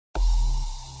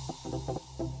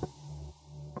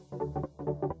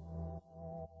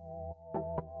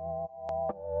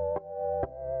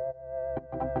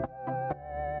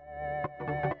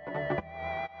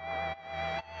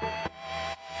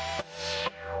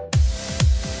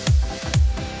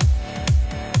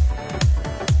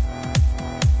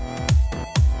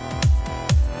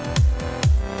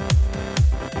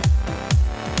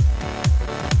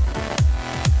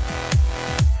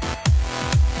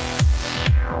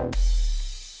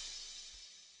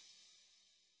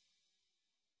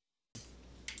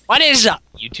What is up,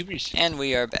 YouTubers? And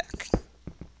we are back.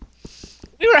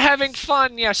 We were having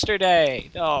fun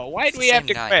yesterday. Oh, why'd we have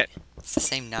to quit? It's the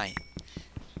same night.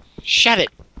 Shut it.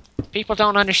 People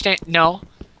don't understand. No.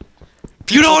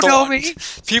 You don't know me?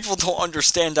 People don't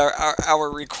understand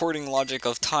our recording logic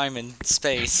of time and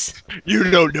space. You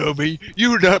don't know me.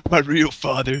 You're not my real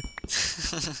father.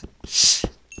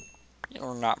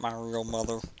 You're not my real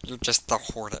mother. You're just the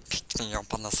whore that picked me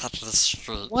up on the side of the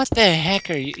street. What the heck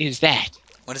is that?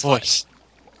 What is voice?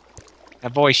 A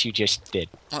voice you just did.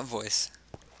 What voice?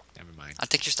 Never mind. I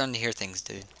think you're starting to hear things,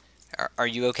 dude. Are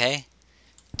you okay?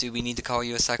 Do we need to call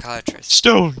you a psychiatrist?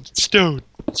 Stone. Stone.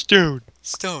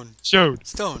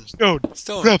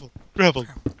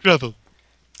 Gravel.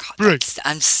 God,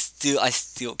 I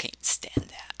still can't stand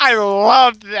that. I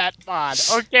loved that mod,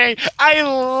 okay? I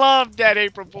loved that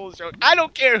April Fool's joke. I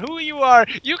don't care who you are.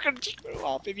 You can screw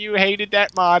off if you hated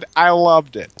that mod. I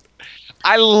loved it.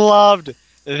 I loved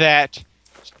that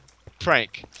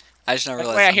prank. I just not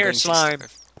realized I hear slime.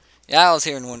 Yeah, I was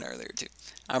hearing one earlier too.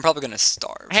 I'm probably gonna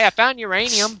starve. Hey, I found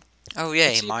uranium. Oh yeah,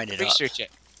 you mined it up. Research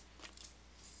it.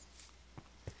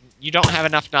 You don't have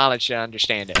enough knowledge to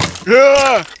understand it.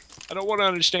 I don't want to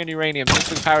understand uranium.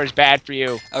 Nuclear power is bad for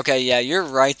you. Okay, yeah, you're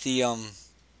right. No,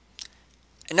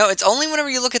 it's only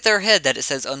whenever you look at their head that it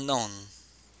says unknown.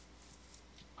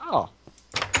 Oh.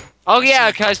 Oh yeah,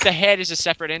 because the head is a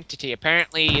separate entity.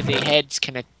 Apparently, the heads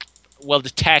will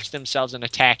detach themselves and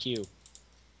attack you.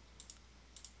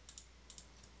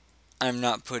 I'm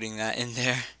not putting that in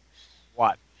there.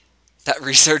 What? That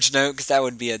research note, because that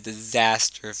would be a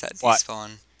disaster if that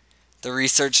despawned. The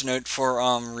research note for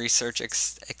research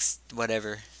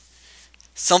whatever.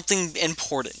 Something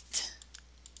important.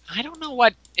 I don't know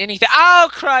what anything. Oh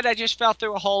crud! I just fell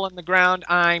through a hole in the ground.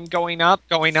 I'm going up,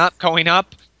 going up, going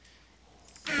up.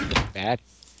 Bad.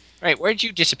 Right, where'd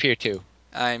you disappear to?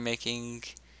 I'm making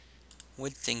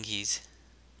wood thingies.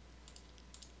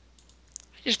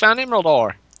 I just found emerald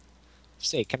ore. Let's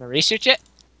see, can I research it?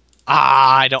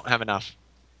 Ah, I don't have enough.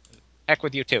 Heck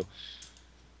with you too.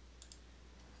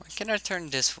 Why can't I turn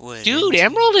this wood? Dude,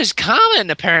 emerald is common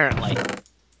apparently.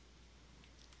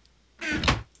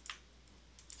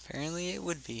 Apparently it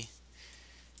would be.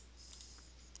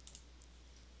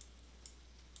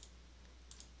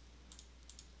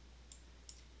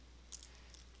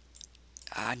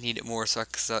 I need it more so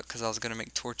because I was gonna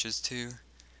make torches too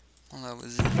while I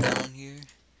was down here.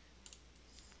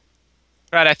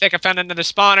 Right, I think I found another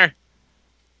spawner.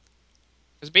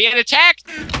 It's being attacked.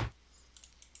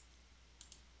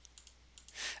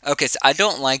 Okay, so I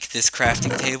don't like this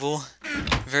crafting table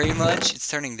very much. It's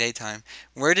turning daytime.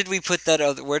 Where did we put that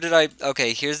other? Where did I?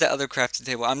 Okay, here's the other crafting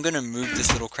table. I'm gonna move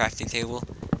this little crafting table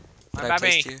that I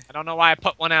placed here. I don't know why I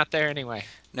put one out there anyway.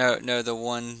 No, the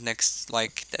one next,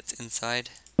 like, that's inside.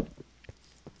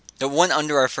 The one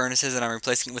under our furnaces, and I'm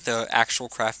replacing it with the actual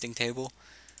crafting table.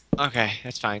 Okay,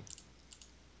 that's fine.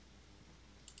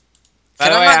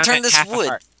 Can I not turn this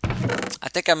wood? I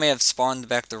think I may have spawned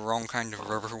back the wrong kind of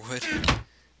rubber wood.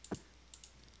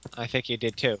 I think you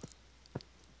did too.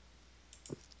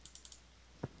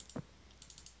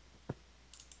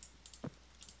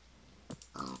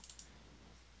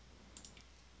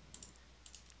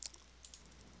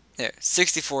 There,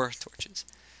 64 torches.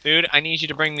 Dude, I need you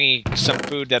to bring me some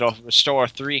food that'll restore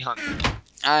 300.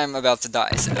 I'm about to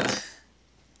die, so...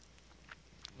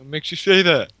 What makes you say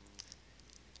that?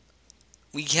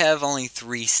 We have only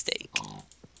 3 steak. Oh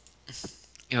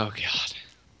god.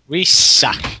 We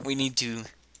suck. We need to...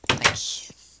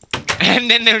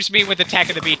 And then there's me with Attack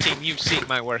of the B Team. You've seen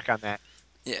my work on that.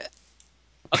 Yeah.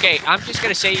 Okay, I'm just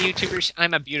gonna say, YouTubers,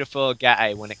 I'm a beautiful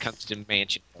guy when it comes to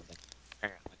mansion building,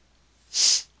 apparently.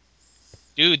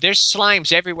 Dude, there's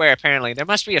slimes everywhere, apparently. There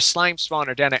must be a slime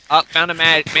spawner down there. Oh, found a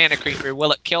mana creeper.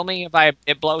 Will it kill me if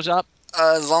it blows up?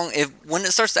 When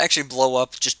it starts to actually blow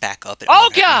up, just back up.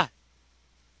 Oh, God!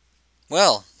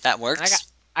 Well, that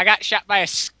works. I got shot by a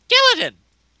skeleton,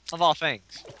 of all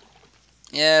things.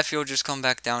 Yeah, if you'll just come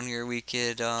back down here, we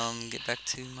could, get back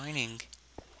to mining.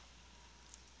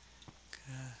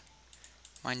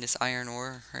 Mine this iron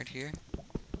ore right here.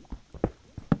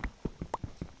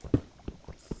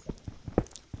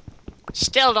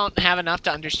 Still don't have enough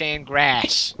to understand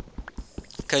grass.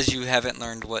 Because you haven't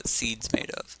learned what seed's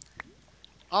made of.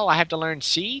 Oh, I have to learn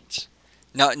seeds?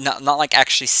 No, not like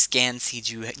actually scan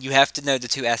seeds. You have to know the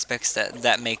two aspects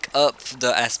that make up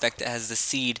the aspect that has the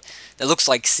seed that looks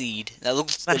like seed. But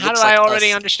It how do looks I like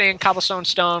already us. understand cobblestone,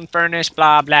 stone, furnace,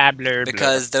 blah, blah, blah, blah?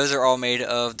 Because those are all made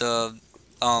of the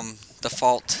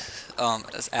default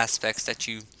aspects that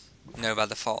you know by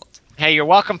default. Hey, you're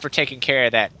welcome for taking care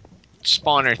of that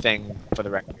spawner thing for the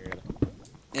record.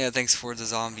 Yeah, thanks for the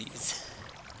zombies.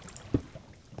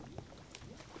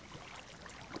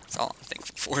 That's all I'm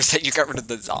thankful for is that you got rid of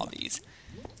the zombies.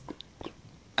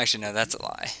 Actually, no, that's a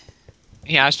lie.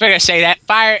 Yeah, I was going to say that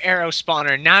fire arrow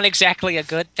spawner, not exactly a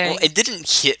good thing. Well, it didn't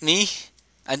hit me.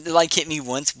 It like hit me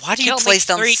once. Why do you Killed me place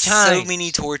down 3 so times.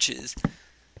 many torches?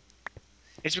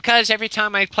 It's because every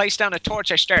time I place down a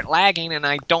torch, I start lagging, and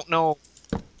I don't know.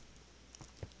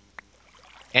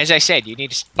 As I said, you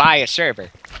need to buy a server.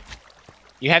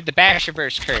 You have the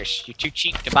Basherverse curse. You're too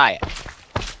cheap to buy it.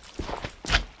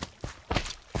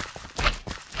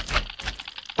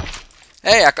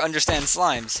 Hey, I can understand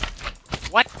slimes.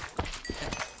 What?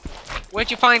 Where'd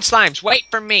you find slimes? Wait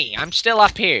for me. I'm still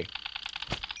up here.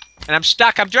 And I'm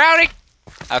stuck. I'm drowning.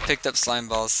 I picked up slime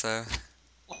balls, so...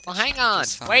 Well, hang on.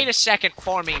 It's fine. Wait a second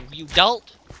for me, you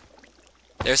dolt.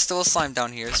 There's still a slime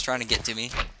down here. It's trying to get to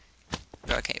me.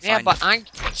 But I can't Yeah, find but it. I'm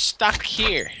stuck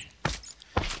here.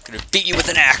 I'm gonna beat you with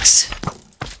an axe.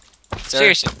 Sir,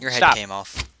 Seriously, your head stop. came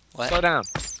off. What? Slow down.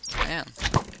 Man.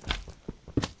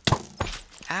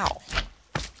 Ow.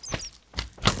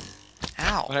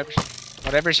 Ow.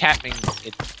 Whatever's happening,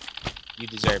 you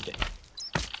deserved it.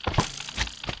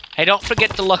 Hey, don't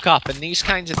forget to look up. In these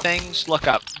kinds of things, look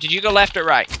up. Did you go left or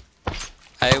right?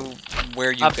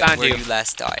 Where you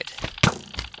last died.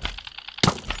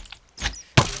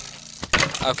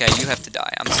 Okay, you have to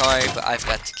die. I'm sorry, but I've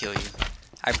got to kill you.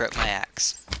 I broke my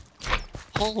axe.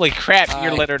 Holy crap,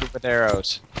 you're Bye. littered with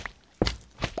arrows.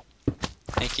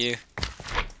 Thank you.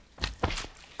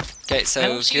 Okay, I so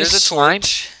don't see here's a a slime.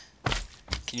 torch.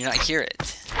 Can you not hear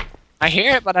it? I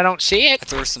hear it, but I don't see I it.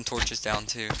 threw some torches down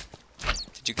too.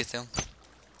 Did you get them?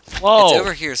 Whoa. It's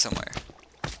over here somewhere.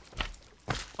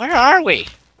 Where are we?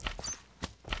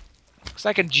 Looks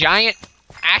like a giant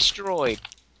asteroid.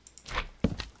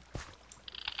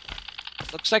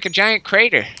 Looks like a giant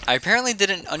crater. I apparently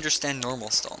didn't understand normal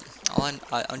stone.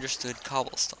 I understood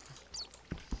cobblestone.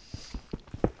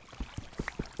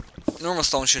 Normal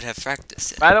stone should have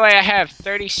practice. By the way, I have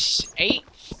 38,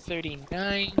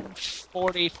 39,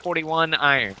 40, 41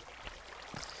 iron.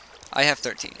 I have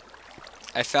 13.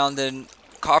 I found a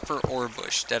copper ore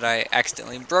bush that I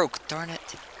accidentally broke. Darn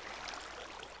it.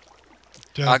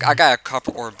 I got a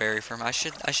copper ore berry from. I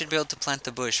should be able to plant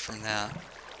the bush from that.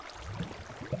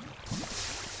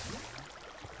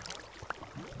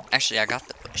 Actually, I got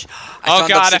the bush. Oh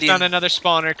god, I found another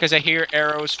spawner because I hear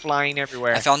arrows flying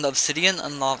everywhere. I found obsidian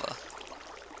and lava.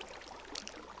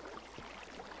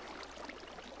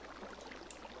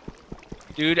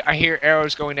 Dude, I hear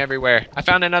arrows going everywhere. I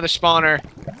found another spawner.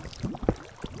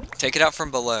 Take it out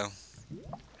from below.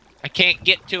 I can't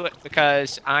get to it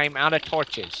because I'm out of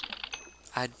torches.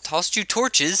 I tossed you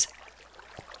torches.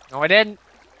 No, I didn't.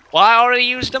 Well, I already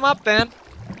used them up then.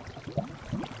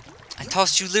 I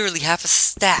tossed you literally half a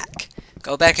stack.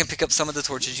 Go back and pick up some of the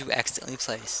torches you accidentally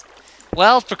placed.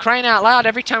 Well, for crying out loud,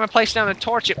 every time I place down a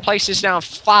torch, it places down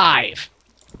 5.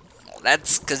 Well,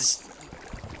 that's because...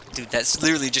 Dude, that's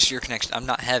literally just your connection. I'm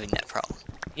not having that problem.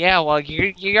 Yeah, well,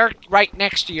 you're right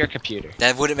next to your computer.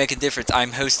 That wouldn't make a difference.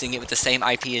 I'm hosting it with the same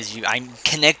IP as you. I'm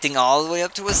connecting all the way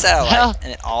up to a satellite Well,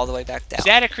 and then all the way back down. Was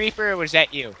that a creeper or was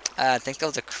that you? I think that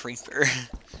was a creeper.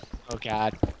 Oh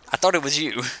god. I thought it was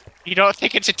you. You don't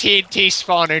think it's a TNT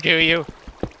spawner, do you?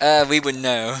 We would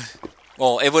know.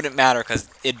 Well, it wouldn't matter because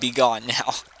it'd be gone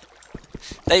now.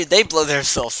 They blow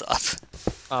themselves up.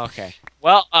 Okay.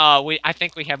 Well, I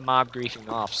think we have mob griefing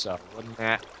off, so wouldn't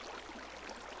that?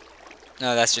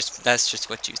 No, that's just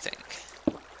what you think.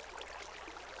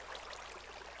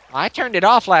 I turned it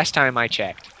off last time I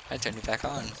checked. I turned it back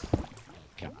on.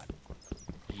 God.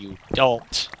 You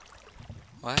dolt.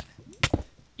 What?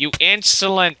 You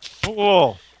insolent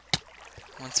fool.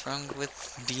 What's wrong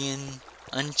with being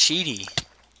uncheaty?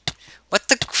 What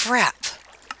the crap?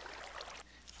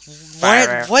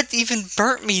 What even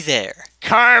burnt me there?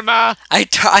 Karma! I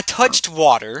touched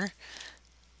water.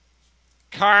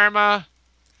 Karma!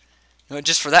 You know,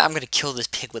 just for that, I'm gonna kill this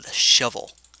pig with a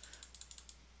shovel.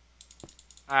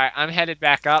 Alright, I'm headed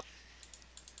back up.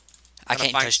 I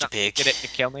can't touch the pig. Get it to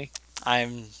kill me?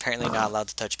 I'm apparently not allowed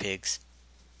to touch pigs.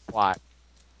 Why?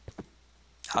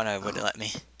 Oh no, it wouldn't let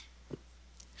me.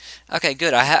 Okay,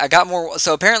 good. I got more.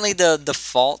 So apparently the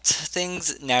default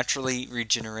things naturally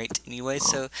regenerate anyway.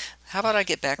 So how about I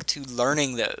get back to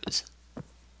learning those?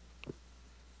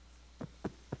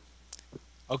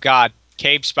 Oh God,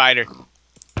 cave spider.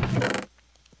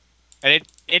 And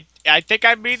I think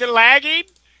I'm either lagging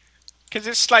because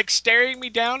it's like staring me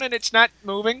down and it's not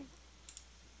moving.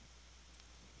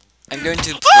 I'm going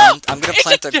to Oh! plant. I'm going to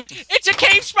plant a. It's a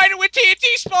cave spider with TNT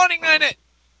spawning on it.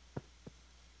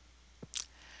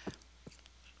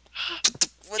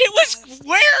 What? It was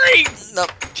wearing No.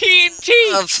 TNT.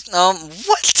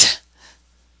 What?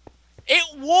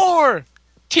 It wore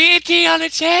TNT on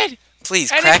its head.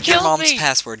 Please And it crack your killed mom's me.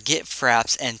 password. Get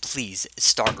fraps and please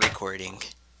start recording.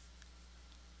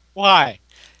 Why?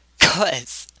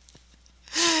 Cause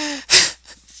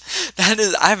that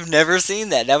is. I've never seen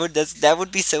that. That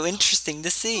would be so interesting to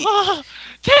see. Oh,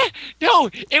 no,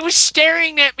 it was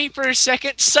staring at me for a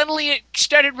second. Suddenly it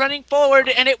started running forward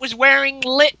and it was wearing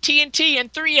lit TNT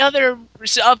and 3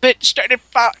 others of it started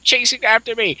chasing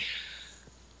after me.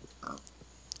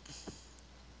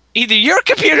 Either your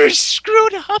computer's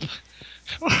screwed up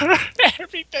or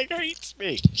everything hates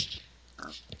me.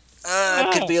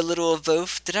 Could be a little of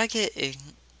both. Did I get a,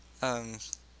 I'm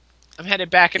headed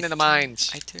back into the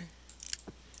mines. ITER?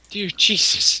 Dear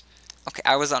Jesus. Okay,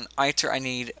 I was on ITER. I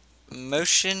need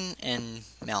motion and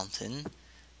mountain.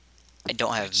 I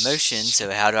don't have motion,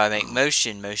 so how do I make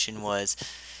motion? Motion was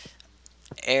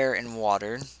air and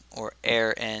water, or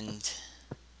air and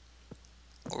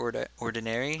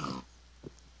ordinary.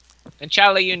 And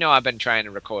Charlie, you know I've been trying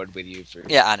to record with you for...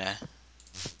 Yeah, I know.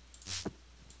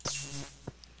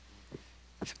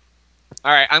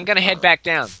 Alright, I'm gonna head back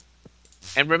down.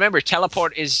 And remember,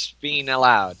 teleport is being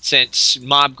allowed, since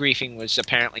mob griefing was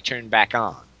apparently turned back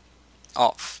on.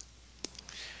 Off.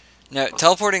 No,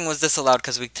 teleporting was disallowed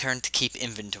because we turned to keep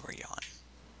inventory on.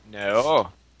 No.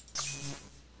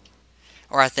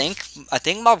 Or I think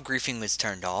mob griefing was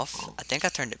turned off. I think I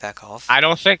turned it back off. I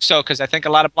don't think so, because I think a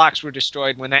lot of blocks were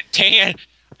destroyed when that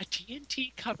a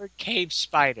TNT-covered cave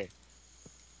spider.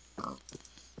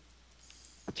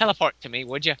 Teleport to me,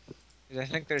 would you? Because I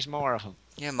think there's more of them.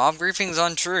 Yeah, mob griefing's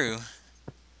on true.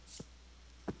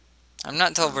 I'm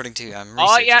not teleporting to you, I'm researching.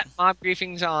 Oh yeah, mob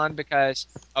griefing's on because...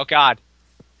 Oh god.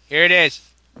 Here it is.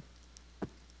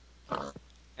 And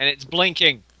it's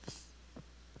blinking.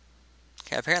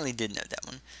 Okay, I apparently did know that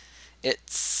one.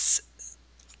 It's...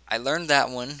 I learned that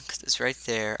one, because it's right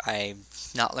there. I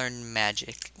not learned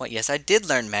magic. Well, yes, I did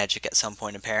learn magic at some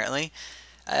point, apparently.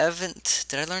 I haven't...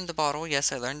 Did I learn the bottle?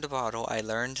 Yes, I learned the bottle. I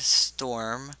learned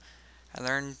storm. I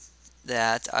learned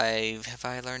that. Have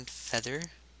I learned feather?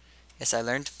 Yes, I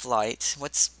learned flight.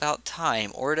 What's about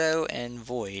time? Ordo and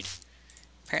void.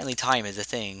 Apparently time is a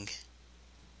thing.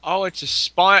 Oh, it's a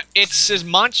spawn. It's a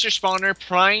monster spawner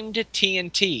primed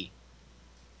TNT.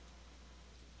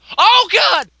 Oh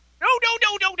god! No!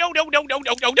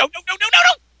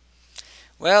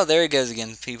 Well, there he goes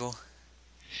again, people.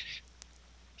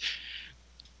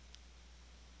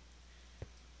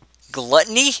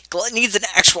 Gluttony? Gluttony is an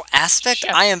actual aspect?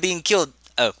 Shut I am being killed.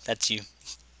 Oh, that's you.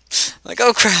 Like,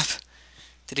 oh crap.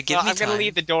 Did it give me time? I'm gonna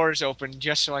leave the doors open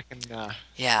just so I can,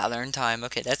 Yeah, I learned time.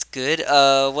 Okay, that's good.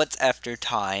 What's after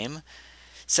time?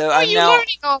 So How are I'm you now... learning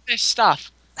all this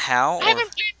stuff? How? I haven't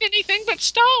learned anything but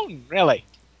stone, really.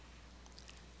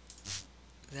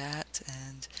 That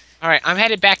and... Alright, I'm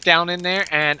headed back down in there,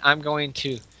 and I'm going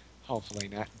to hopefully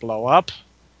not blow up.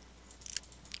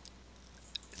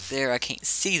 There, I can't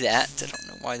see that. I don't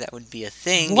know why that would be a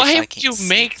thing. Why if I would can't you see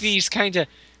make these kind of...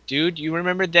 Dude, you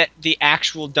remember that the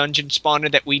actual dungeon spawner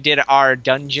that we did our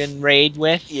dungeon raid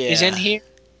with is in Yeah. here?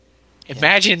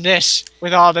 Imagine this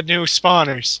with all the new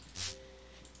spawners.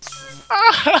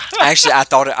 Actually, I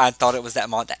thought it was that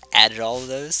mod that added all of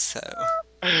those. So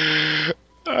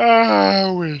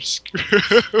We're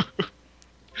screwed.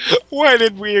 Why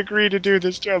did we agree to do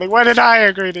this, Charlie? Why did I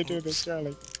agree to do this,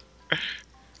 Charlie?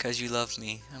 because you love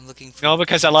me, I'm looking for. No,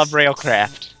 because I love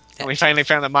Railcraft. And we That- finally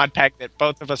found the mod pack that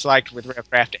both of us liked with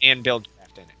Railcraft and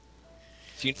Buildcraft in it.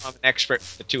 So you know I'm an expert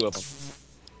with the two of them.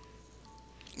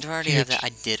 Do I already have that? I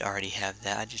did already have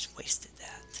that. I just wasted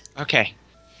that. Okay.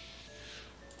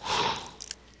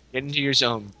 Get into your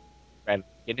zone, Red.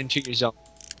 Get into your zone.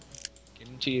 Get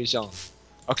into your zone.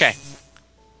 Okay.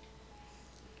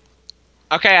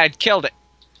 Okay, I killed it.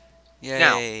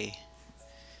 Yay!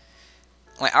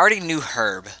 Wait, I already knew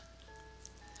Herb.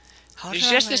 How There's did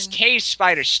I just this learn- cave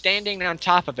spider standing on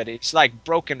top of it. It's like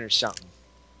broken or something.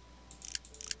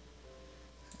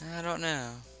 I don't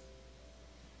know.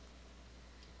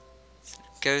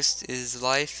 Ghost is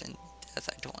life and death.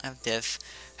 I don't have death.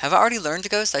 Have I already learned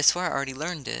Ghost? I swear I already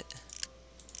learned it.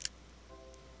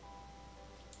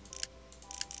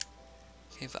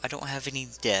 Okay, but I don't have any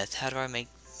death. How do I make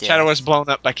death? Shadow was blown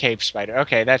up by cave spider.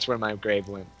 Okay, that's where my grave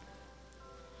went.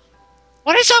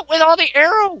 What is up with all the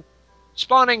arrow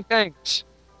spawning things?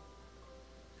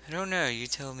 I don't know. You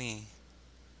tell me.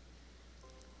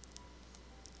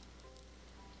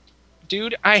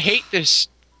 Dude, I hate this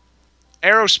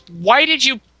arrow. Why did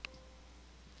you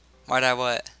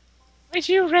What? Why'd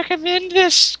you recommend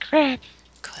this crap?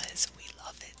 Cause we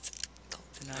love it.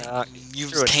 Don't deny. Uh, You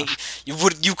screw it. can't.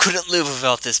 You couldn't live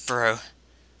without this, bro.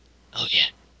 Oh yeah,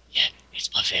 it's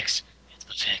my fix.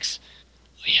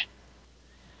 Oh yeah.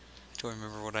 I don't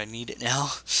remember what I needed now.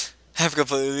 I've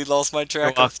completely lost my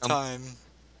track You're of welcome. time.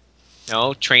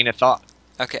 No, train of thought.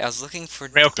 Okay, I was looking for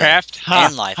Railcraft? death Ha,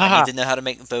 and life. ha, I ha. need to know how to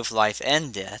make both life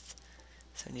and death.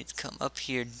 So I need to come up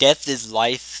here. Death is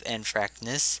life and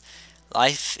frackness.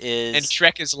 Life is And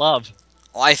Shrek is love.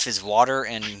 life is water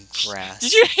and grass.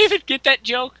 Did you even get that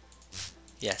joke?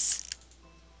 Yes.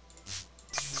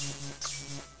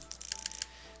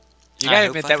 You I gotta hope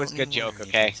admit I that don't was a good need more joke,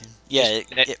 okay? anything. Yeah,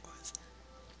 it was.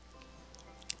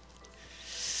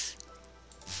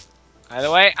 By the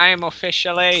way, I am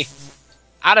officially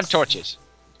out of torches.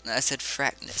 I said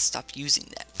frackness. Stop using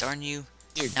that, darn you.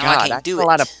 Dear Now I God, can't that's do a it.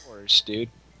 lot of pores, dude.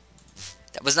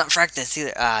 That was not frackness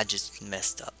either. Ah, I just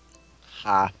messed up.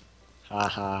 Ha. Ha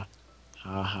ha.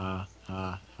 Ha ha.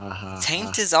 Ha ha ha.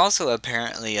 Taint is also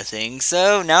apparently a thing,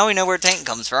 so now we know where taint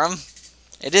comes from.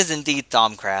 It is indeed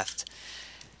Thaumcraft.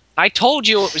 I told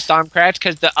you it was Stormcraft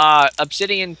because the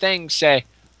obsidian things say,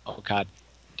 "Oh God,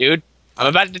 dude, I'm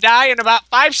about to die in about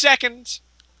 5 seconds."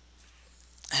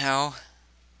 How?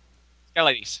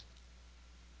 Skellies.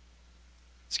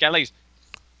 Skellies.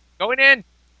 Going in.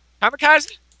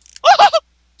 Kamikaze. Oh!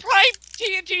 Prime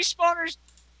TNT spawners.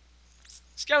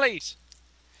 Skellies.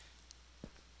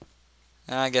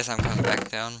 I guess I'm coming back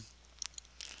down.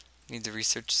 Need to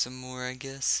research some more, I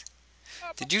guess.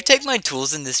 Did you take my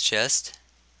tools in this chest?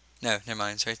 No, never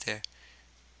mind. It's right there.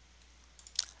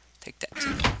 Take that too.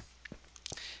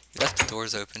 You left the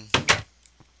doors open.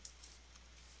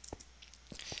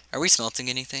 Are we smelting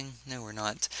anything? No, we're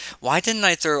not. Why didn't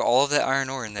I throw all of that iron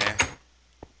ore in there?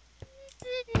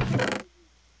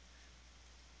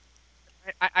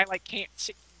 I like can't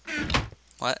see.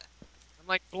 What? I'm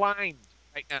like blind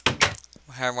right now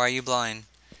Why are you blind?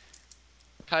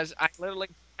 because I literally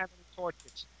don't have any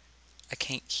torches. I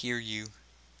can't hear you.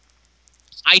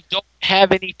 I don't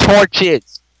have any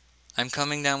torches. I'm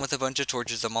coming down with a bunch of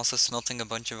torches. I'm also smelting a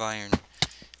bunch of iron.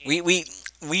 We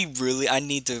really, I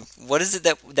need to, what is it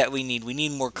that we need? We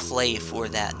need more clay for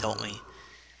that, don't we?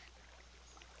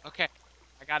 Okay,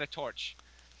 I got a torch.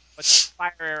 What's the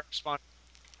fire arrow spawn?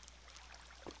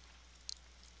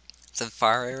 It's a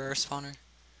fire arrow spawner?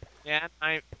 Yeah,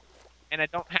 I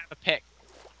don't have a pick.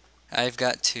 I've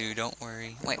got two, don't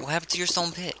worry. Wait, what happened to your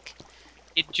stone pick?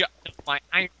 My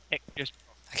iron pick just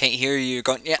broke. I can't hear you. You're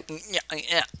going, yeah.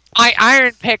 My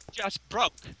iron pick just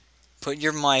broke. Put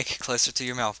your mic closer to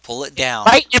your mouth. Pull it down.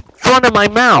 Right in front of my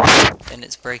mouth. Then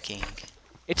it's breaking.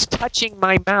 It's touching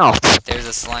my mouth. There's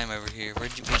a slime over here.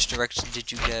 Which direction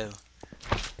did you go?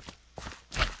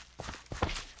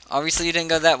 Obviously you didn't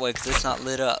go that way because it's not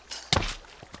lit up.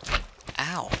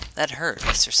 Ow, that hurt,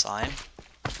 Mr. Slime.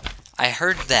 I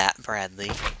heard that, Bradley.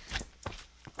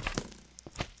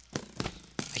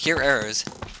 I hear arrows.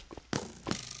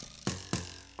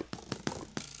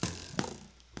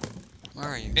 Where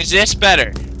are you? Is this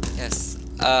better? Yes.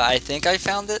 I think I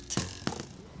found it.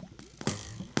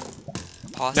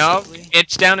 No, Possibly.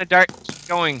 it's down a dark. Keep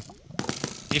going.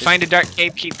 If you find a dark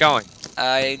cave, keep going.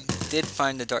 I did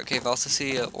find the dark cave. I also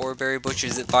see a Oreberry Butcher.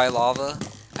 Is it by lava?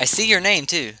 I see your name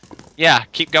too. Yeah,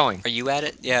 keep going. Are you at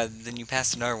it? Yeah, then you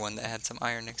passed another one that had some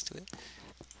iron next to it.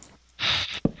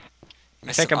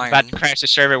 I think I'm about to crash the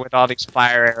server with all these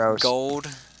fire arrows. Gold.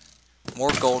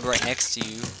 More gold right next to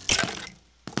you.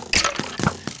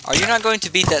 Are you not going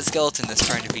to beat that skeleton that's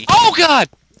trying to beat you? Oh God!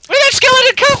 Where'd that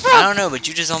skeleton come from? I don't know, but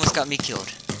you just almost got me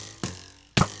killed.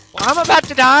 Well, I'm about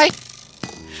to die.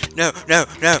 No.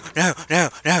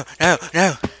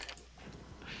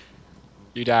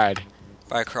 You died.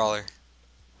 By a crawler.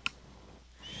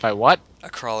 By what? A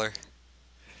crawler.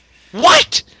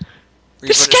 What? Read The what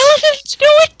it- skeletons do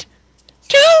it?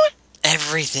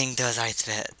 Everything does, I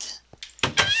bet.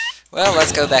 Well,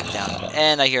 let's go back down.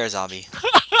 And I hear a zombie.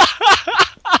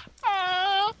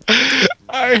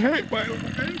 I hate my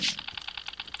life.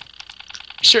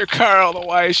 Sure, Carl the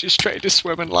Wise just tried to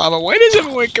swim in lava. Why does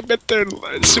everyone commit their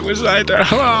suicide to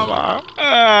lava?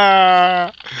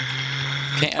 I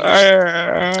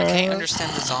can't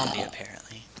understand the zombie,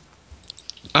 apparently.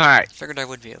 Alright. Figured I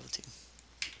would be able to.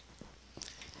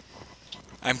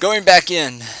 I'm going back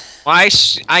in. Well,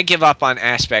 I give up on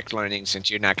aspect learning since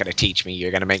you're not going to teach me.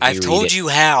 You're going to make me I've read told it. you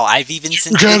how. I've even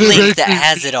sent you a link that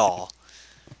has it all.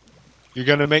 You're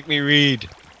going to make me read.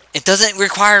 It doesn't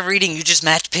require reading. You just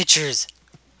match pictures.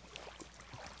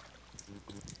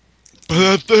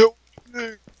 You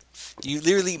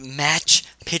literally match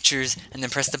pictures and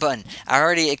then press the button. I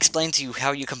already explained to you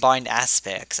how you combine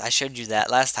aspects. I showed you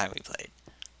that last time we played.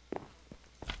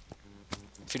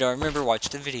 If you don't remember, watch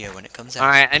the video when it comes out.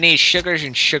 Alright, I need sugars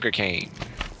and sugarcane.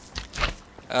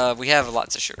 We have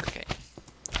lots of sugarcane.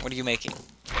 What are you making?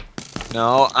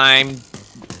 No, I'm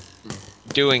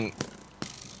doing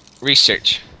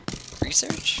research.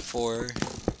 Research? For...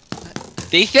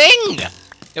 The thing!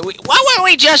 What were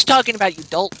we just talking about, you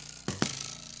dolt?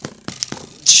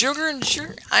 Sugar and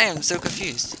sugar? I am so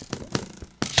confused.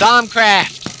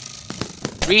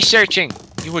 Thaumcraft! Researching.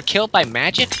 You were killed by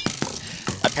magic?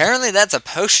 Apparently that's a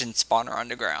potion spawner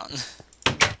underground.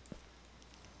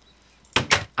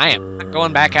 I am not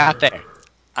going back out there.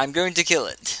 I'm going to kill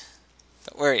it.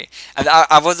 Don't worry.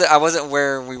 I wasn't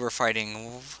where we were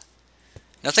fighting.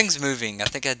 Nothing's moving. I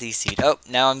think I DC'd. Oh,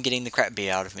 now I'm getting the crap beat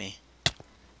out of me.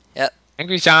 Yep.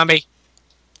 Angry zombie.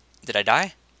 Did I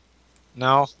die?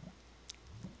 No.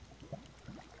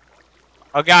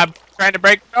 Oh god, trying to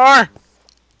break the door!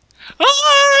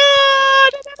 Ah!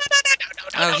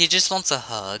 No, Oh, he just wants a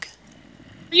hug.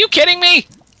 Are you kidding me?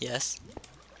 Yes.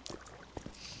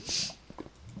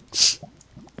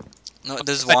 No,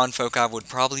 those wand foci would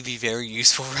probably be very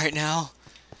useful right now.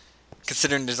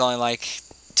 Considering there's only like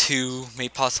 2, maybe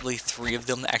possibly 3 of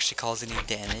them that actually cause any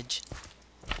damage.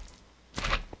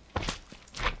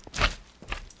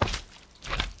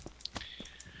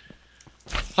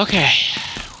 Okay.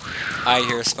 I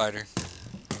hear a spider.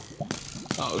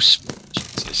 Oh,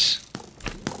 Jesus.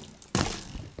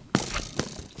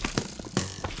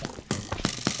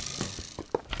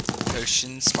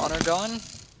 Potion spawner gone?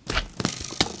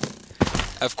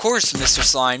 Of course, Mr.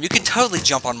 Slime, you could totally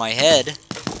jump on my head.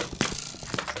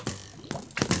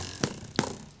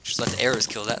 Just let the arrows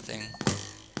kill that thing.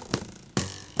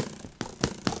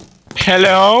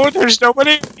 Hello? There's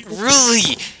nobody?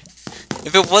 Really?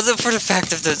 If it wasn't for the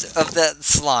fact of that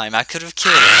slime, I could have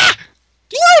killed it.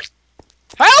 Dude!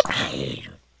 Help!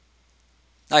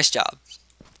 Nice job.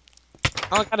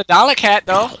 Oh, I got a dollar cat,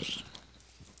 though.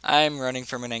 I'm running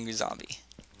from an angry zombie.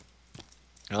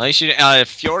 At least you a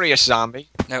furious zombie.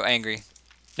 No, angry.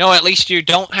 No, at least you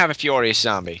don't have a furious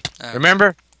zombie. Oh,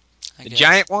 Remember? I The guess.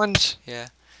 giant ones? Yeah.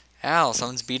 Ow,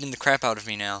 someone's beating the crap out of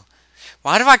me now.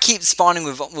 Why do I keep spawning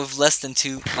with less than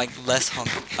 2, like, less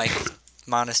hunger, like,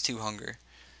 -2 hunger?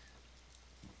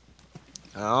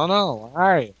 I don't know.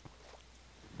 Alright.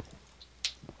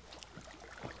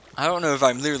 I don't know if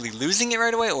I'm literally losing it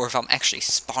right away or if I'm actually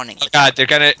spawning Oh it. god, they're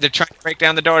trying to break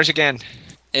down the doors again.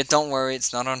 Don't worry,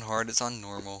 it's not on hard, it's on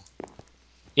normal.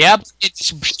 Yep,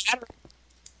 it's shattered.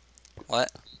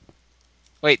 What?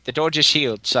 Wait, the door just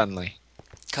healed suddenly.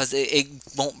 Because it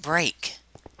won't break.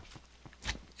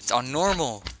 It's on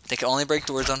normal. They can only break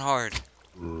doors on hard.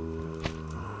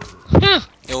 Huh.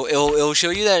 It'll show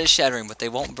you that it's shattering, but they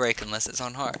won't break unless it's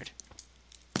on hard.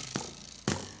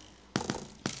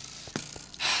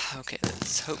 Okay,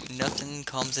 let's hope nothing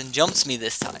comes and jumps me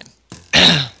this time.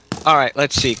 Alright,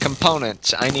 let's see.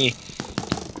 Components. I need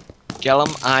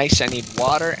gallum ice, I need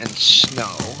water and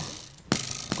snow.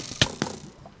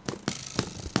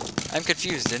 I'm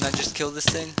confused. Didn't I just kill this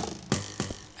thing?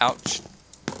 Ouch.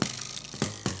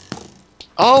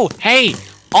 Oh, hey!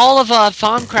 All of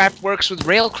Thaumcraft works with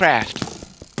Railcraft.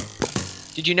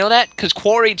 Did you know that? Because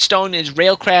quarried stone is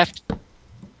Railcraft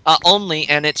only,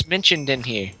 and it's mentioned in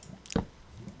here.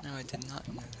 No, I did not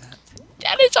know that.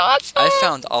 That is awesome! I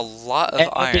found a lot of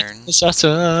iron. It's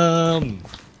awesome!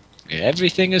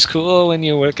 Everything is cool when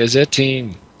you work as a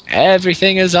team.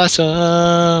 Everything is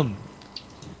awesome!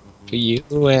 For you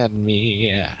and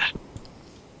me. I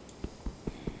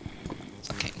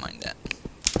can't mind that.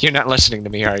 You're not listening to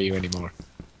me, are you, anymore?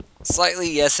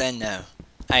 Slightly yes and no.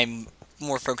 I'm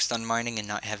more focused on mining and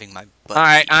not having my butt.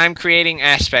 Alright, I'm creating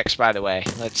aspects, by the way.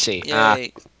 Let's see.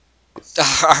 Yay.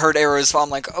 I heard arrows fall. I'm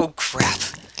like, oh crap.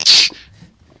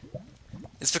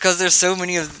 It's because there's so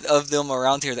many of them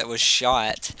around here that was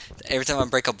shot. Every time I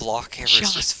break a block,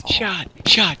 arrows just fall. Shot.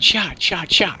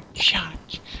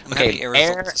 I'm Okay, having arrows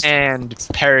air all and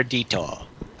Paradito.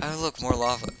 Oh look, more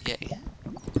lava. Yay.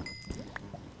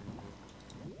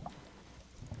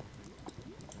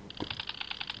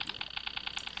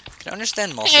 Can I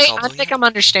understand most Hey, I think I'm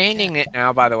understanding it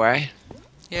now, by the way.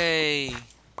 Yay.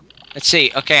 Let's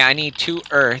see. Okay, I need 2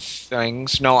 earth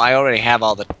things. No, I already have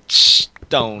all the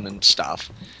stone and stuff.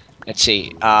 Let's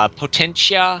see.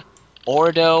 Potentia,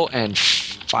 Ordo, and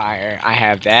fire. I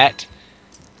have that.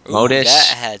 Ooh, Modus.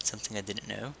 that had something I didn't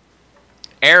know.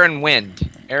 Air and wind.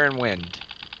 Air and wind.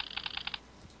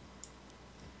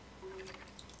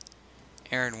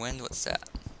 Air and wind, what's that?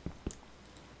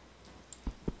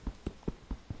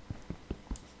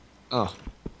 Oh.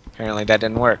 Apparently that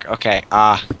didn't work. Okay.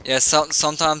 Yeah,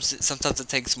 sometimes it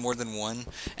takes more than one,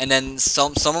 and then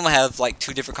some of them have like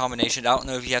 2 different combinations. I don't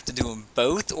know if you have to do them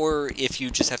both or if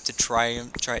you just have to try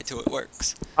it till it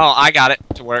works. Oh, I got it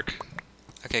to work.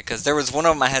 Okay, because there was one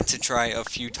of them I had to try a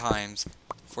few times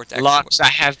for it to actually Lux, work.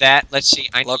 I have that. Let's see.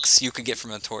 Lux, you could get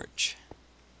from a torch.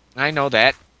 I know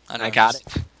that. I got it.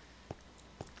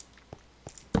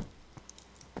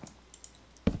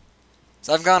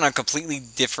 So I've gone on a completely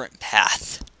different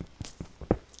path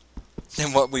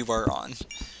than what we were on.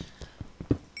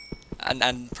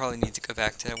 I probably need to go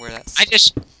back to where that's... I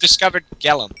just discovered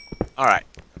Gellum. Alright.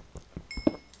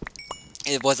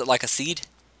 Was it like a seed?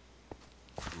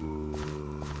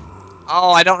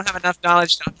 Oh, I don't have enough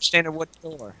knowledge to understand a wood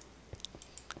door.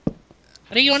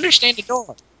 How do you understand a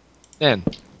door? Then.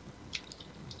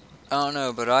 I don't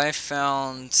know, but I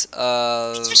found...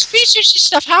 It's just research and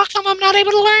stuff. How come I'm not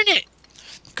able to learn it?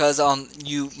 Because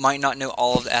you might not know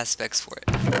all of the aspects for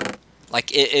it.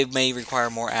 Like, it may require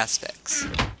more aspects.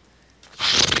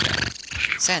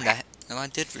 Sand, I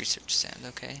did research sand,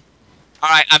 okay.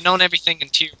 Alright, I've known everything in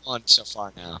Tier 1 so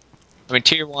far now. I mean,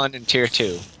 Tier 1 and Tier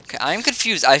 2. Okay, I'm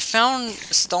confused. I found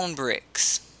stone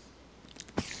bricks.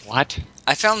 What?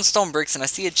 I found stone bricks, and I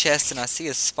see a chest, and I see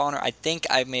a spawner. I think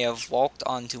I may have walked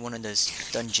onto one of those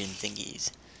dungeon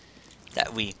thingies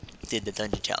that we did the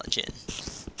dungeon challenge in.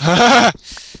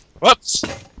 Whoops!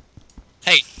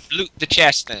 Hey, loot the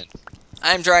chest then.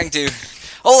 I'm trying to.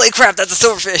 Holy crap, that's a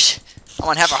silverfish! I'm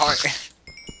on half a heart.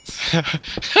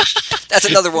 That's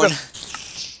another one.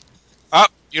 Oh,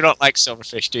 you don't like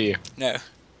silverfish, do you? No.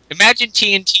 Imagine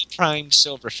TNT prime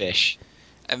silverfish.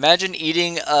 Imagine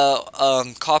eating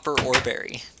a copper ore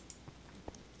berry.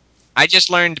 I just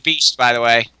learned beast, by the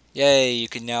way. Yay! You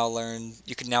can now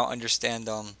understand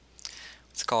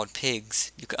what's it called,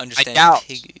 pigs. You can understand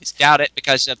piggies. Doubt it,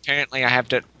 because apparently I have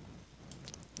to.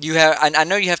 I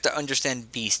know you have to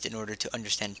understand beast in order to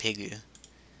understand pigu.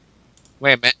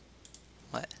 Wait a minute.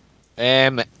 What? Wait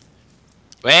a minute.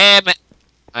 Wait a minute.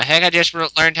 I think I just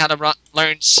learned how to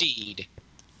learn seed.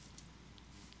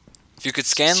 If you could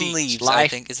scan Seeds, leaves, life. I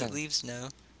think. Is it leaves? No.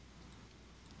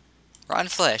 Rotten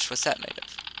flesh. What's that made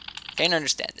of? Can't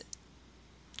understand it.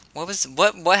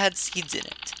 What had seeds in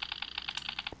it?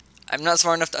 I'm not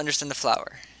smart enough to understand the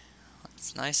flower.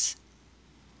 That's nice.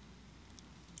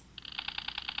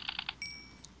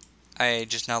 I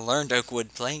just now learned oak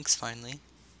wood planks, finally.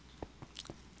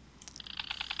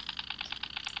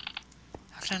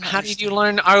 How did you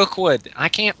learn oak wood? I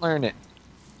can't learn it.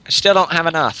 I still don't have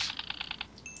enough.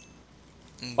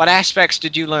 What aspects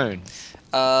did you learn?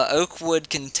 Oak wood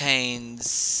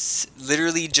contains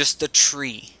literally just a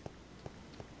tree.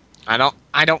 I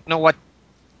don't know what.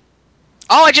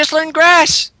 Oh, I just learned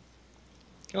grass.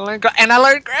 And I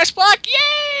learned grass block.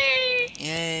 Yay!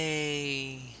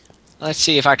 Yay! Let's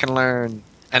see if I can learn.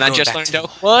 And I Going just back learned to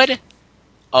oak wood,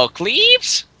 oak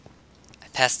leaves. I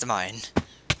passed the mine.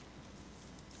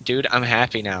 Dude, I'm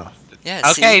happy now. Yeah.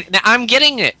 Okay, see? now I'm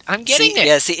getting it. I'm getting it.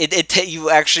 Yeah. See,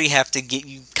 you actually have to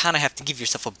you kind of have to give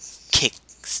yourself a kick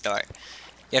start.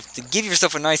 You have to give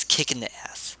yourself a nice kick in the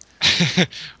ass.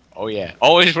 Oh yeah,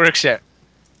 always works out.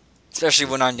 Especially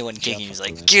when I'm the one kicking. He's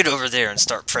like, get over there and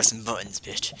start pressing buttons,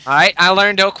 bitch. Alright, I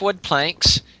learned oak wood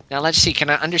planks. Now let's see,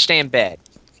 can I understand bed?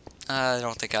 I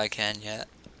don't think I can yet.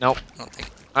 Nope. I don't think.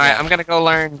 Alright, Yeah. I'm gonna go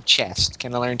learn chest.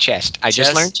 Can I learn chest? I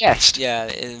just learned chest. Yeah,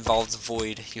 it involves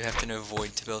void. You have to know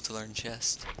void to be able to learn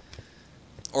chest.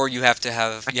 Or you have to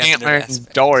have. I You can't have to know learn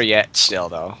aspect. door yet still,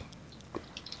 though.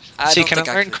 See, can I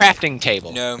learn could. crafting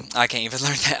table? No, I can't even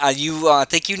learn that. I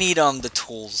think you need the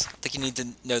tools. I think you need to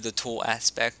know the tool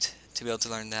aspect to be able to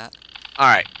learn that.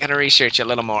 Alright, gotta research a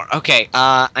little more. Okay,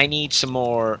 I need some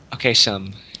more. Okay,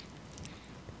 some.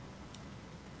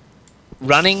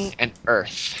 Running and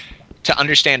earth. To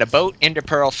understand a boat, ender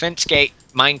pearl, fence gate,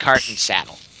 minecart, and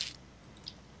saddle.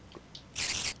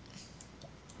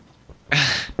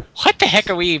 What the heck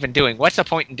are we even doing? What's the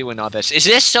point in doing all this? Is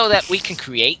this so that we can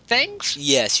create things?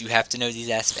 Yes, you have to know these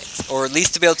aspects, or at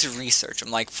least to be able to research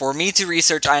them. Like for me to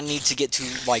research, I need to get to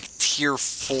like tier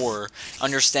 4,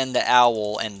 understand the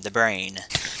owl and the brain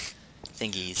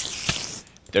thingies.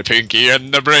 The pinky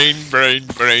and the brain.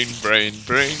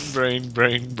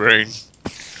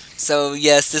 So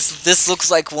yes, this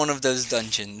looks like one of those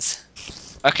dungeons.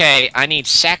 Okay, I need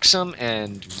Saxum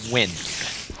and Wind.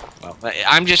 Well,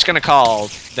 I'm just gonna call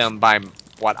them by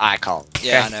what I call them.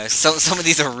 Yeah, okay? I know. Some of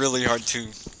these are really hard to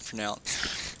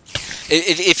pronounce.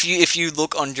 If you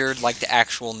look under like the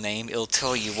actual name, it'll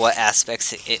tell you what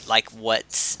aspects it like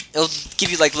what. It'll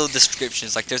give you like little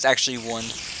descriptions. Like there's actually one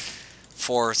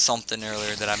for something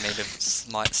earlier that I made a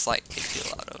slight big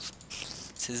deal out of.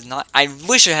 This is not. I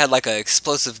wish I had like an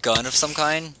explosive gun of some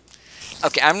kind.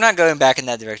 Okay, I'm not going back in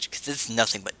that direction because it's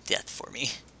nothing but death for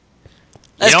me.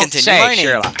 Let's continue mining.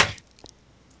 Sherlock.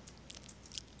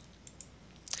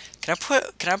 Can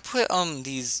I put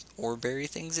these ore berry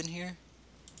things in here?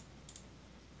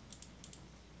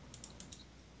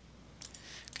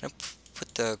 Can I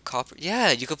put the copper?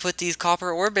 Yeah, you could put these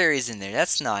copper ore berries in there.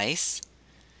 That's nice.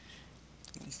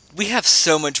 We have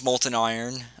so much molten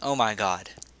iron. Oh my god.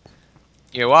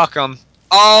 You're welcome.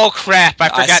 Oh crap! I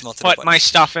forgot to put my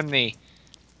stuff in the.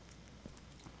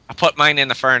 I put mine in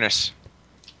the furnace.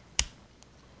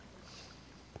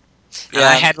 Yeah, and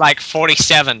I had like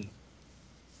 47.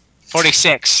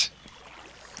 46.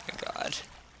 Oh god.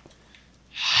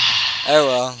 Oh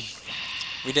well.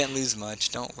 We didn't lose much,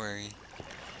 don't worry.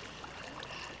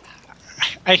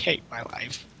 I hate my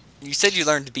life. You said you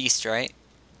learned Beast, right?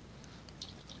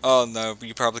 Oh no,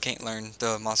 you probably can't learn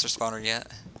the monster spawner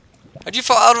yet. How'd you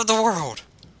fall out of the world?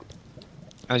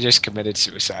 I just committed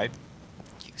suicide.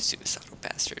 You suicidal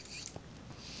bastard.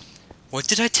 What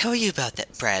did I tell you about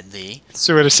that, Bradley?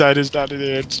 Suicide is not an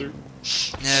answer.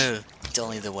 No, it's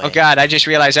only the way. Oh god, I just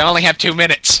realized I only have 2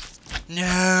 minutes.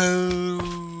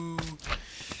 No.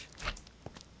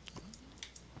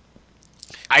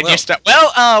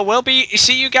 We'll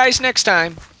see you guys next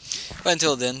time. But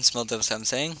until then, Smell Devil I'm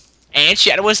saying. And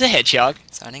Shadowails the Hedgehog.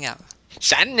 Signing out.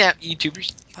 Signing out,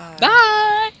 YouTubers. Bye.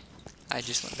 Bye. I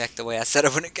just went back the way I said I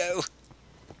wouldn't go.